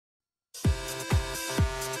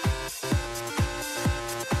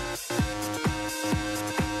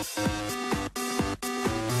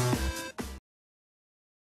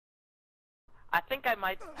I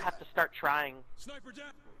might have to start trying.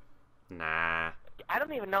 Nah. I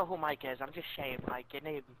don't even know who Mike is. I'm just saying Mike. Your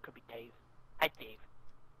name could be Dave. Hi, Dave.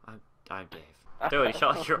 I'm Dave. Dude, he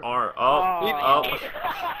shot your arm. Oh.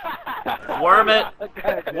 Worm it.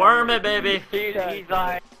 Worm it, baby. He's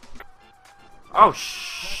like... Oh,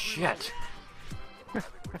 shit.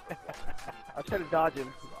 I tried to dodge him.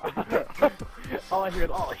 All I hear is,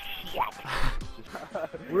 oh shit.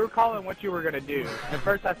 We were calling what you were gonna do. At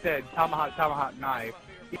first I said tomahawk, tomahawk, knife.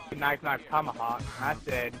 Knife, knife, tomahawk. And I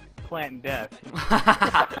said plant and death.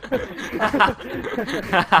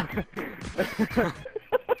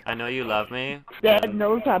 I know you love me. Dad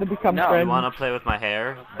knows how to become friends. You want to play with my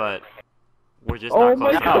hair, but we're just not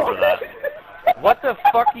close enough for that. What the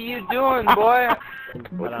fuck are you doing, boy?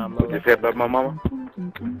 What you said about my mama?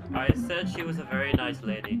 I said she was a very nice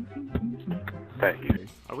lady. Thank you.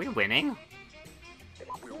 Are we winning?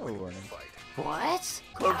 We're winning. What?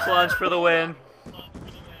 Corpse launch for the win.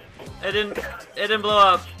 It didn't blow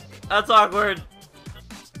up. That's awkward.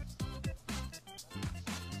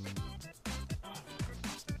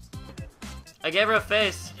 I gave her a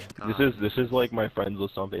face. This is like my friends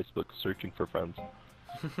list on Facebook searching for friends.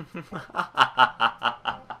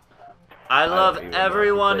 I love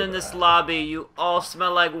everyone in this lobby. You all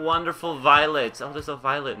smell like wonderful violets. Oh, there's a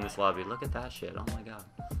violet in this lobby. Look at that shit. Oh my god.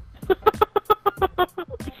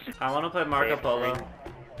 I want to play Marco Polo.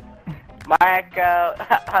 Marco.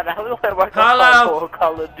 Hello.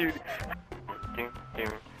 Call of Duty.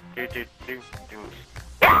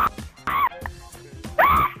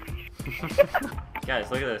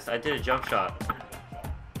 Guys, look at this. I did a jump shot.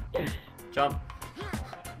 Jump.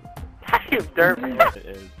 You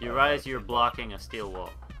derpy. You realize you're blocking a steel wall.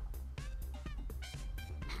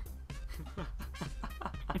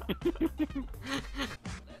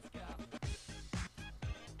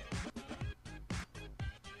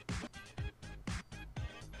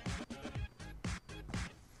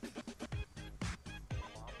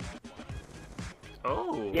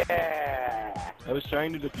 Oh. Yeah. I was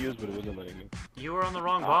trying to defuse, but it wasn't letting me. You were on the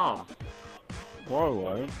wrong bomb.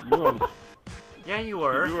 Why? You were on, Yeah, you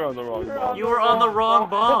were. you were on the wrong bomb. You were on the wrong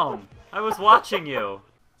bomb. I was watching you.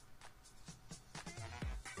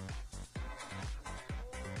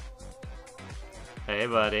 Hey,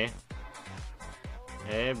 buddy.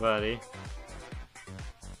 Hey, buddy.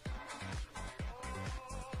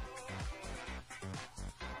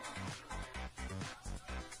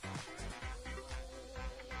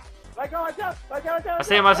 I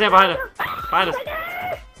see him behind us. Behind us.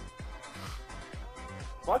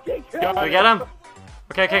 Do we get him?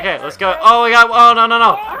 Okay, let's go. Oh, we got. Oh, no.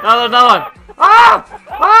 No, there's another one. Ah!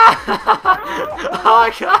 Oh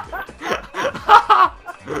my god.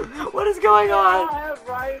 What is going on?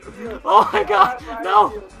 Oh my god.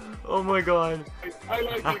 No. Oh my god. I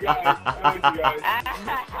like you guys.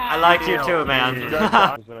 I like you too, man.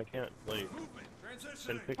 Then I can't, like,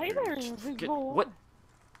 send Hey there, pictures. big Get- boy. what?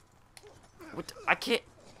 What? I can't.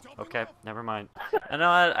 Okay, never mind. I know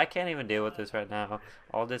I can't even deal with this right now.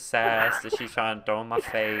 All this sass that she's trying to throw in my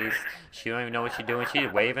face. She don't even know what she's doing.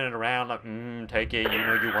 She's waving it around like, take it. You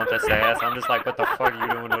know you want that sass. I'm just like, what the fuck are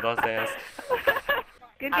you doing with all sass?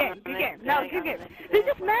 Good game, good game. No, good game. They're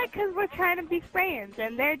just mad because we're trying to be friends,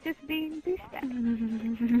 and they're just being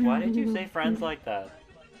douchebags. Why did you say friends like that?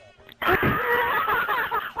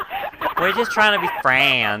 We're just trying to be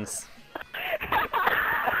friends.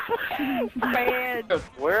 Friends.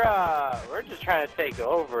 We're just trying to take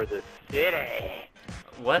over the city.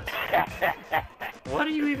 What? What are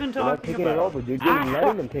you even I'm not talking taking it about? over, dude. You're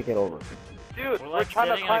letting them take it over. Dude, We're we're like trying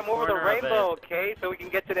to sitting in a climb over the corner of rainbow, it. okay? So we can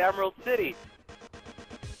get to the Emerald City.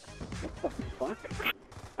 Fuck?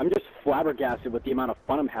 I'm just flabbergasted with the amount of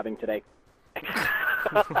fun I'm having today.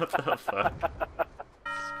 What the fuck?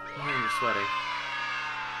 Oh, you're sweating.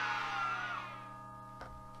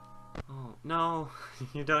 Oh, no.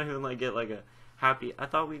 You don't even, like, get, like, a happy... I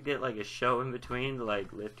thought we'd get, like, a show in between to,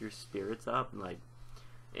 like, lift your spirits up and, like,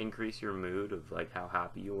 increase your mood of, like, how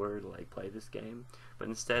happy you were to, like, play this game. But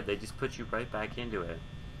instead, they just put you right back into it.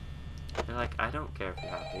 They're like, I don't care if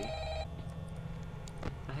you're happy.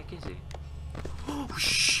 The heck is he? Oh,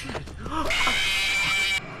 shit! Oh,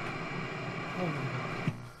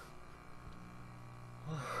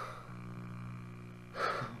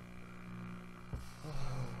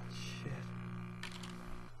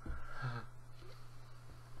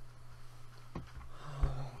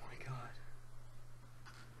 my god.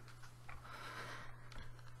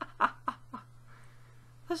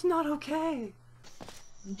 That's not okay.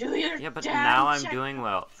 Do your Yeah, but damn now I'm check. doing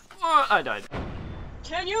well. Oh, I died.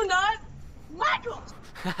 Can you not? Michael!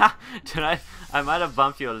 Did I might have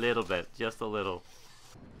bumped you a little bit, just a little.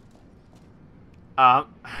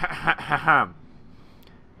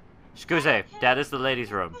 Excuse me, that is the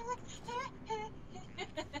ladies' room.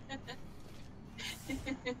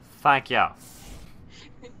 Thank you.